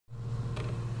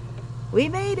We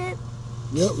made it.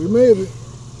 Yep, we made it.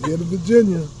 Here to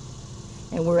Virginia.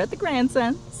 And we're at the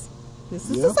grandsons. This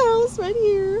is his house right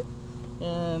here.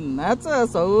 And that's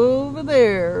us over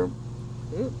there.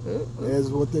 That's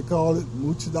what they call it,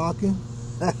 moochadocking.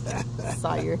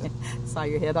 saw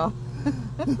your head off.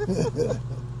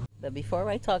 But before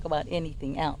I talk about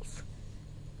anything else,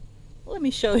 let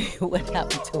me show you what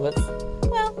happened to us.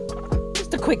 Well,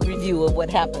 just a quick review of what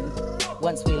happened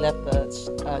once we left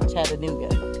Chattanooga,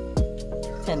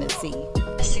 Tennessee.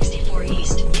 64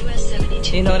 East, US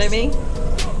 72. You know what I mean?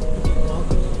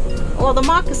 Well, the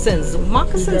moccasins.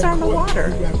 Moccasins are in the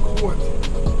water. We got caught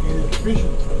in a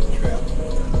fishing trap.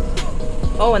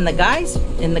 Oh, in the guys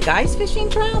fishing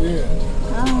trap? Yeah.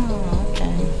 Oh,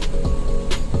 okay.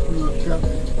 We were trapped in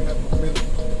a minute.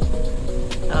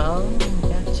 Oh,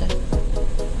 gotcha.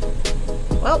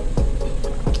 Well,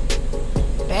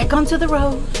 back onto the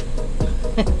road.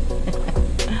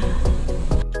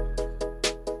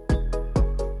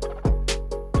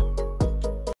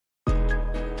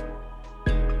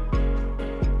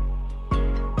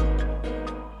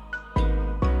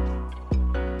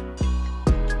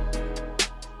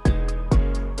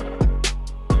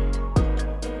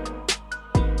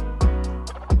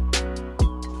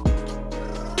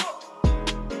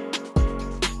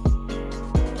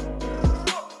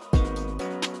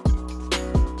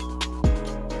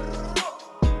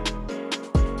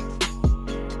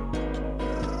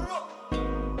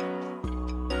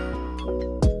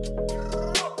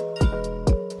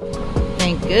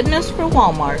 Thank goodness for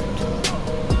Walmart.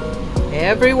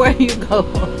 Everywhere you go,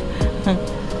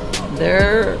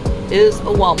 there is a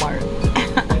Walmart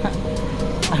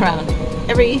around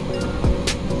every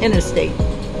interstate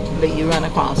that you run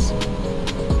across.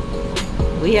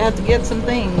 We had to get some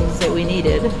things that we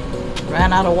needed.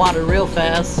 Ran out of water real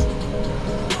fast,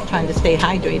 trying to stay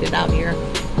hydrated out here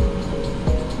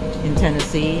in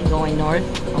Tennessee, going north,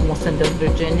 almost into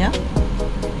Virginia.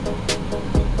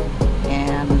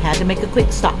 And had to make a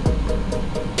quick stop.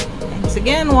 Thanks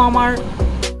again, Walmart.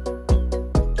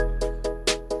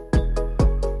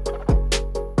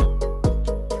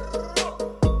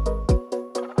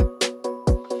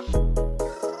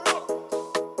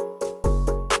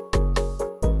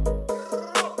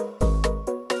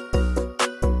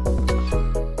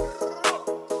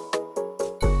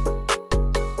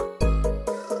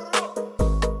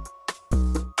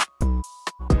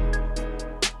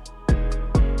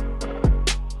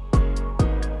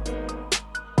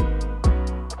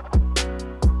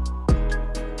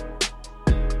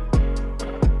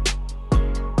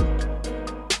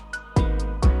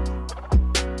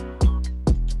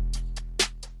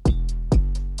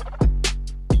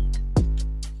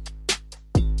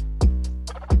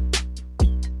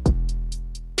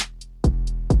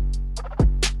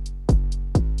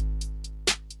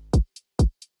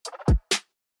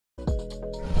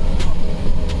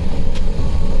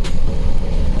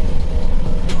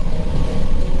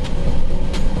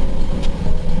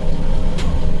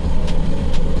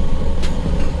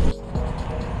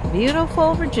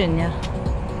 Beautiful Virginia.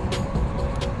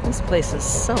 This place is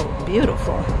so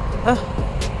beautiful. Ugh.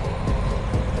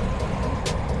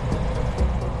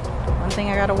 One thing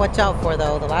I gotta watch out for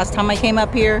though, the last time I came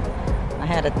up here, I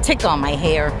had a tick on my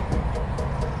hair.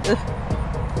 Ugh.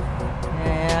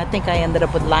 Yeah, I think I ended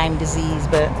up with Lyme disease,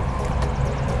 but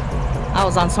I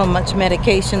was on so much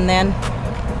medication then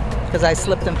because I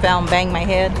slipped and fell and banged my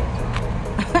head.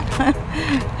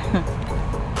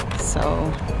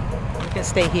 So we can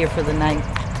stay here for the night.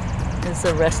 This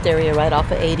is a rest area right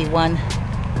off of 81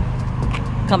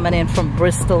 coming in from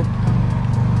Bristol.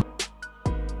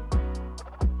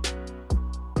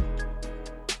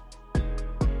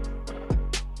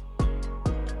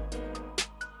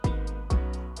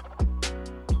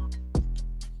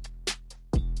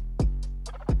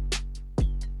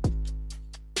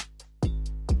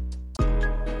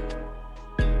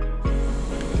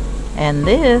 And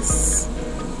this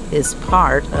is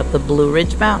part of the Blue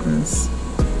Ridge Mountains.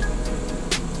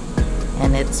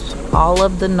 And it's all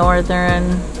of the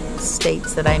northern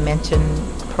states that I mentioned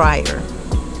prior.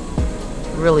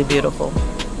 Really beautiful.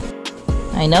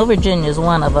 I know Virginia is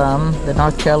one of them.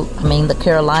 The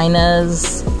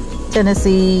Carolinas,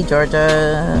 Tennessee,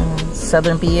 Georgia,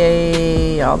 Southern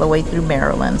PA, all the way through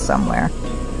Maryland somewhere.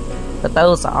 But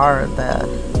those are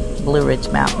the Blue Ridge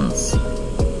Mountains.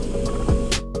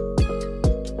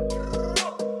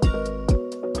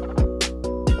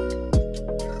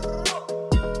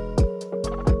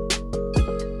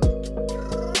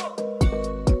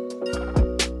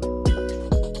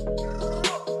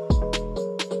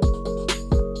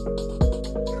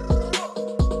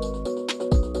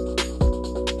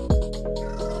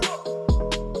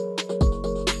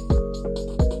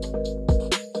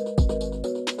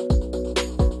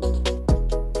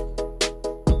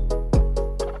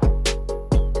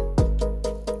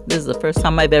 the first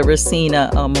time I've ever seen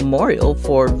a memorial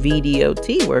for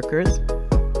VDOT workers.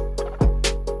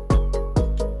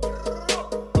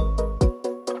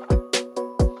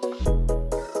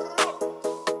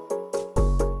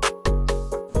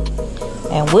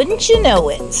 And wouldn't you know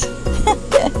it,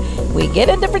 we get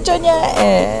into Virginia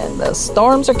and the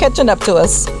storms are catching up to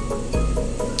us.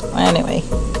 Anyway,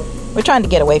 we're trying to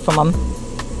get away from them,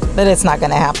 but it's not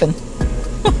going to happen.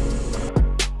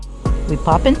 We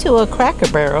pop into a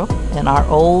Cracker Barrel, and our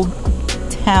old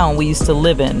town we used to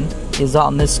live in is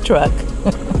on this truck.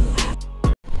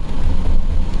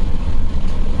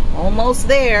 Almost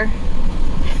there.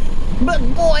 But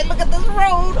boy, look at this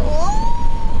road.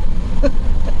 Oh.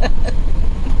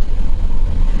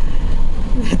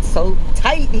 It's so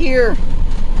tight here.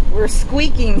 We're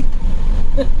squeaking.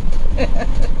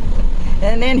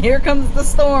 And then here comes the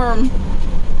storm.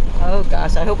 Oh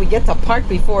gosh, I hope we get to park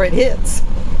before it hits.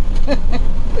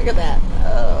 Look at that.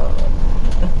 Oh.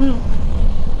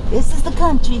 This is the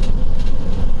country.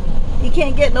 You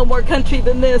can't get no more country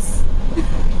than this.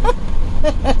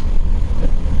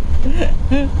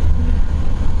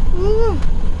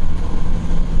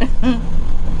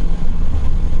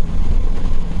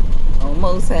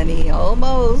 Almost, honey,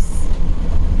 almost.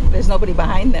 There's nobody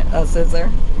behind us, is there?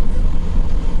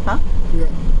 Huh? Yeah.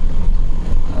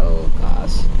 Oh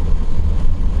gosh.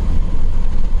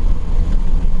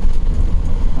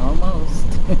 Almost.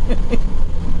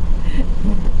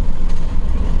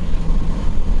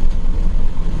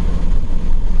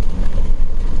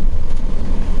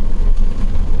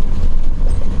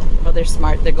 Well, they're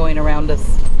smart. They're going around us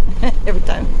every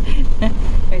time.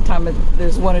 Every time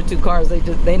there's one or two cars,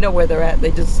 they know where they're at.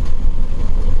 They just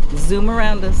zoom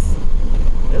around us.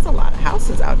 There's a lot of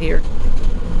houses out here.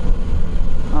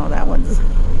 Oh, that one's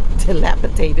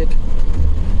dilapidated.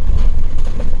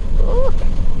 Ooh.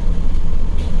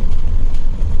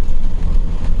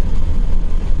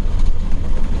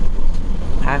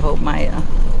 I hope my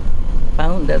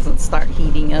phone doesn't start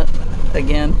heating up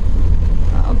again.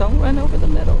 Oh, don't run over the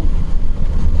middle.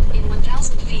 In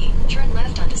 1,000 feet, turn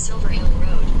left onto Silver Hill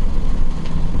Road.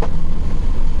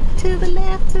 To the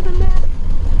left, to the left.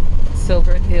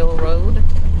 Silver Hill Road.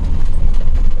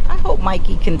 I hope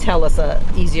Mikey can tell us a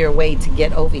easier way to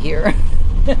get over here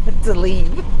to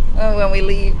leave when we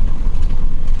leave.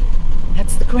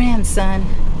 That's the grandson.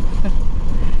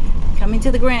 Coming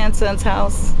to the grandson's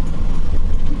house.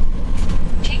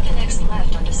 Take the next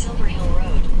left onto Silver Hill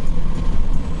Road.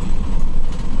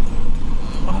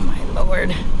 Oh my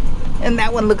Lord. And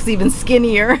that one looks even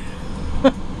skinnier.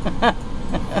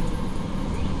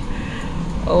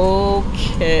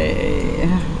 Okay.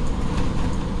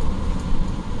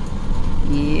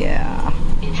 Yeah.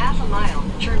 In half a mile,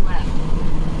 turn left.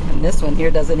 And this one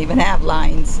here doesn't even have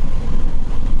lines.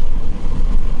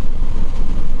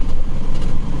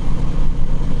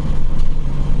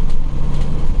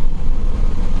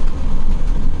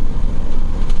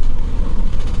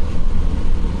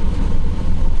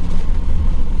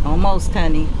 Almost,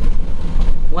 honey.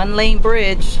 One lane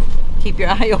bridge. Keep your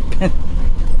eye open.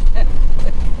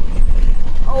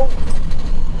 Oh,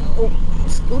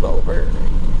 scoot over.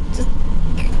 Just.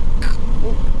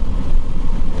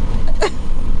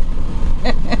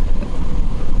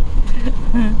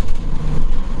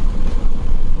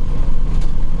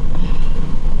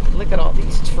 Look at all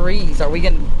these trees. Are we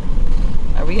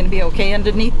gonna be okay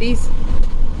underneath these?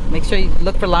 Make sure you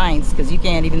look for lines because you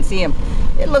can't even see them.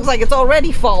 It looks like it's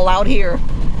already fall out here.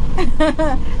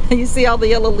 You see all the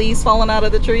yellow leaves falling out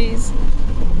of the trees?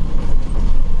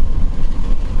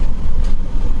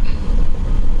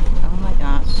 Oh my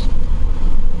gosh.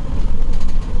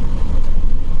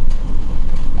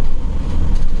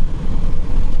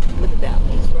 Look down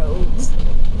these roads.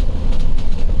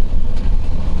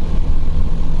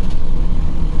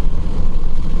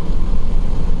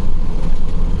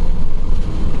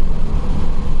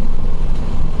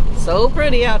 So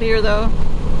pretty out here though.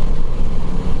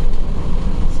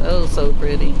 So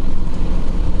pretty.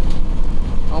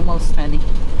 Almost, honey.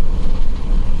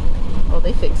 Oh,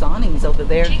 they fix awnings over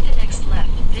there. Take the next left,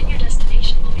 then your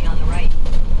destination will be on the right.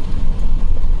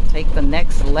 Take the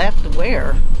next left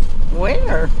where?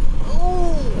 Where?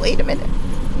 Oh, wait a minute.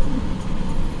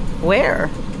 Where?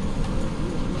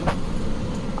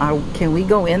 Can we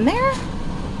go in there?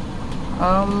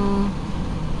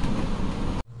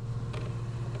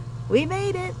 We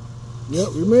made it.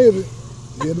 Yep, we made it.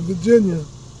 Here to Virginia.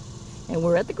 And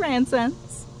we're at the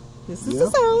grandson's. This is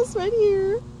his house right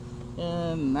here.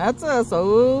 And that's us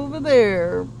over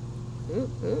there.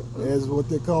 That's what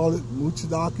they call it,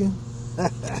 moochadocking.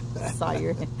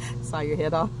 Saw your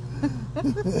head off.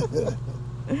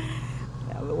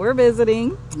 Yeah, we're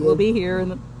visiting. Yeah. We'll be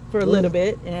here for a little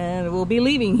bit, and we'll be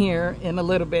leaving here in a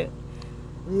little bit.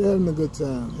 We're having a good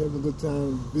time.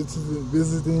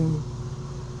 Visiting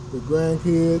the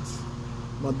grandkids,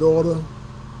 my daughter.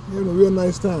 Having a real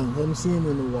nice time. Haven't seen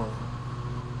them in a while.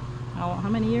 How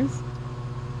many years?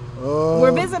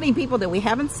 We're visiting people that we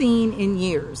haven't seen in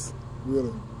years.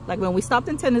 Really? Like when we stopped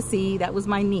in Tennessee, that was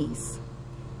my niece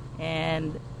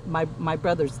and my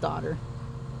brother's daughter.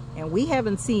 And we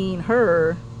haven't seen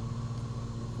her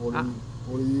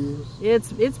 40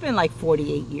 years? It's been like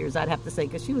 48 years, I'd have to say,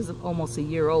 because she was almost a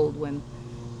year old when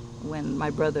my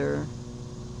brother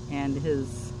and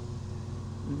his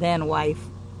then wife,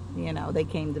 you know, they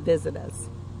came to visit us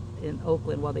in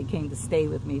Oakland. Well, they came to stay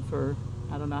with me for,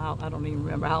 I don't even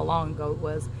remember how long ago it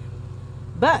was.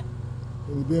 But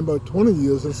it's been about 20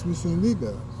 years since we've seen these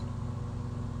guys.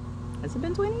 Has it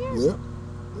been 20 years? Yeah.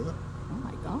 Oh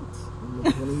my gosh.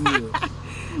 It's been 20 years.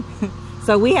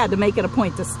 So we had to make it a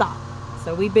point to stop.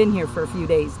 So we've been here for a few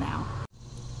days now.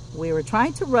 We were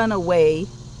trying to run away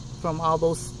from all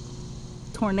those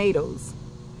tornadoes.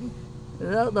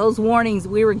 Those warnings,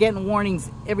 we were getting warnings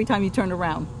every time you turned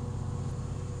around.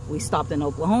 We stopped in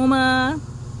Oklahoma.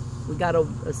 We got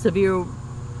a severe,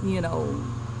 you know,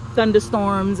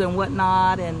 thunderstorms and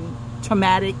whatnot, and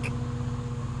traumatic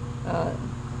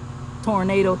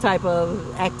tornado type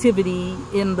of activity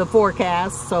in the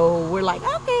forecast. So we're like,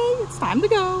 okay, it's time to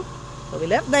go. So we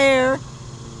left there.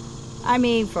 I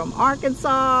mean, from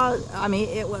Arkansas, I mean,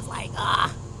 it was like,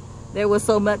 there was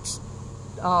so much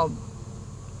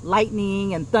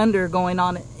lightning and thunder going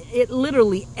on. It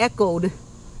literally echoed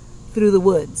through the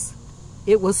woods.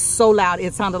 It was so loud.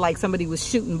 It sounded like somebody was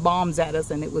shooting bombs at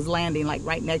us, and it was landing like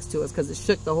right next to us because it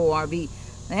shook the whole RV.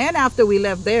 And after we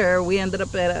left there, we ended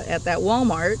up at that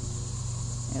Walmart,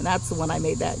 and that's when I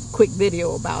made that quick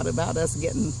video about us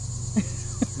getting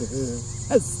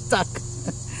stuck.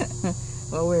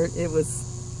 Well, it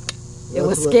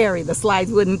was scary. The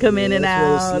slides wouldn't come in and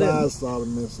out. The slides started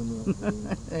messing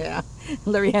up. Yeah,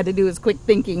 Larry had to do his quick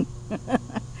thinking,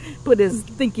 put his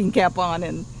thinking cap on,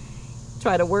 and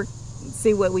try to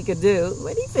see what we could do.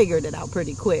 But he figured it out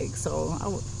pretty quick. So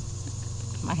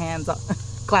my hands are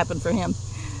clapping for him.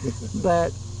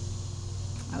 But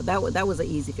that was an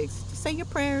easy fix. Just say your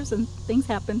prayers and things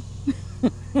happen.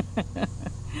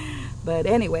 But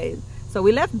anyway, so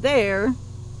we left there.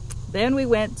 Then we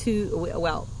went to,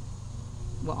 well,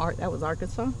 that was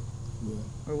Arkansas? Yeah.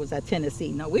 Or was that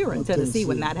Tennessee? No, we were in Tennessee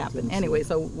when that happened. Tennessee. Anyway,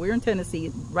 so we're in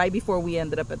Tennessee right before we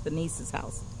ended up at the niece's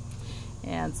house.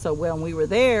 And so when we were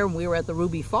there, we were at the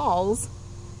Ruby Falls.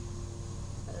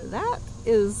 That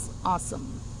is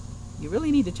awesome. You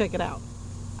really need to check it out.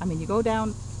 I mean, you go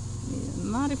down,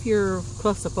 not if you're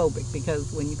claustrophobic,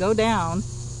 because when you go down,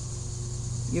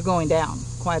 you're going down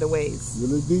quite a ways.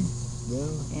 Really deep? Yeah.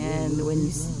 And really when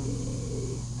you,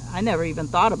 I never even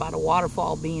thought about a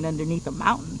waterfall being underneath a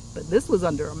mountain, but this was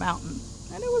under a mountain,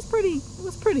 and it was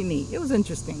pretty neat. It was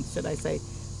interesting, should I say.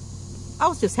 I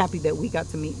was just happy that we got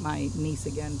to meet my niece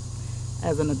again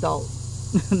as an adult,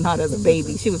 not as a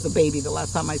baby. She was a baby the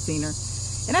last time I seen her.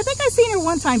 And I think I seen her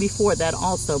one time before that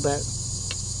also, but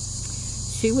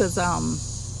she was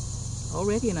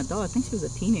already an adult. I think she was a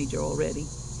teenager already.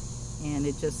 And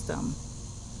it just,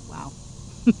 wow.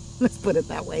 Let's put it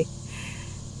that way.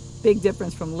 Big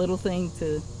difference from little thing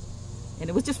to, and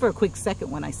it was just for a quick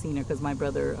second when I seen her, because my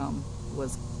brother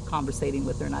was conversating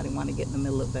with her, and I didn't want to get in the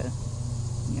middle of the,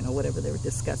 you know, whatever they were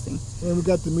discussing. And we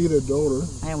got to meet her daughter.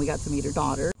 And we got to meet her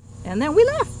daughter. And then we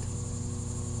left.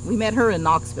 We met her in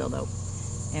Knoxville, though.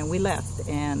 And we left.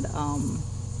 And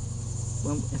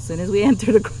as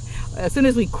soon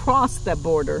as we crossed that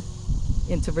border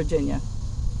into Virginia,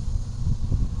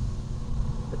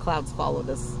 the clouds followed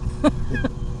us.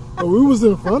 Oh, we was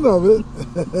in front of it.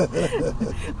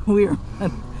 We were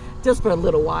just for a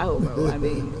little while, though. I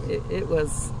mean, it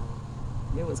was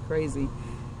crazy.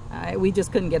 We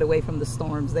just couldn't get away from the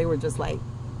storms. They were just like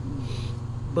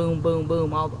boom, boom,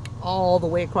 boom, all the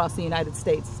way across the United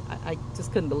States. I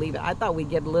just couldn't believe it. I thought we'd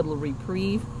get a little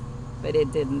reprieve, but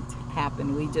it didn't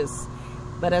happen.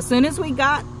 But as soon as we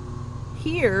got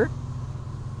here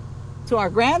to our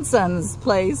grandson's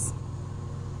place,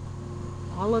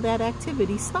 all of that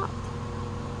activity stopped.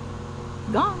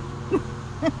 Gone.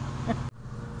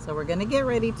 So we're gonna get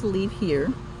ready to leave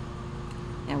here,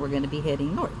 and we're gonna be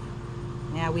heading north.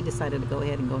 Yeah, we decided to go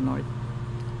ahead and go north.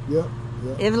 Yep.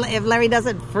 If Larry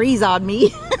doesn't freeze on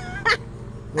me.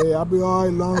 Hey, I'll be all right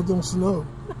as long as it don't snow.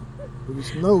 If it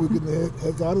snow, we get the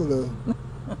heck out of there.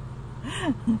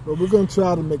 But we're going to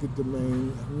try to make it to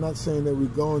Maine. I'm not saying that we're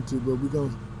going to, but we're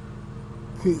going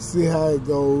to see how it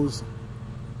goes.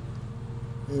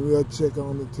 And we'll check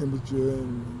on the temperature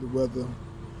and the weather.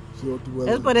 See what the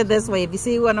weather. Let's put it this way: if you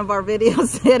see one of our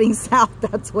videos heading south,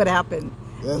 that's what happened.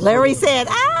 Larry said,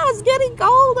 it's getting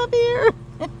cold up here.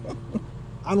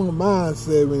 I don't mind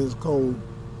saying when it's cold,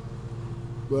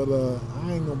 but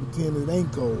I ain't gonna pretend it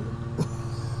ain't cold.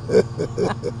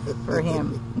 For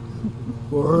him.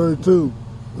 For her too.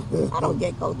 I don't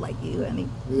get cold like you, honey.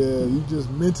 Yeah, you just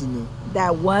mentioned it.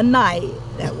 That one night,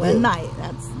 that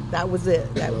was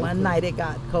it. That one night it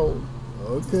got cold.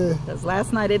 Okay. Because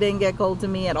last night it didn't get cold to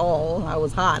me at all. I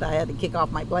was hot. I had to kick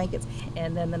off my blankets.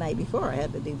 And then the night before I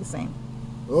had to do the same.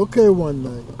 Okay, one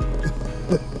night.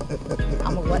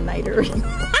 I'm a one-nighter.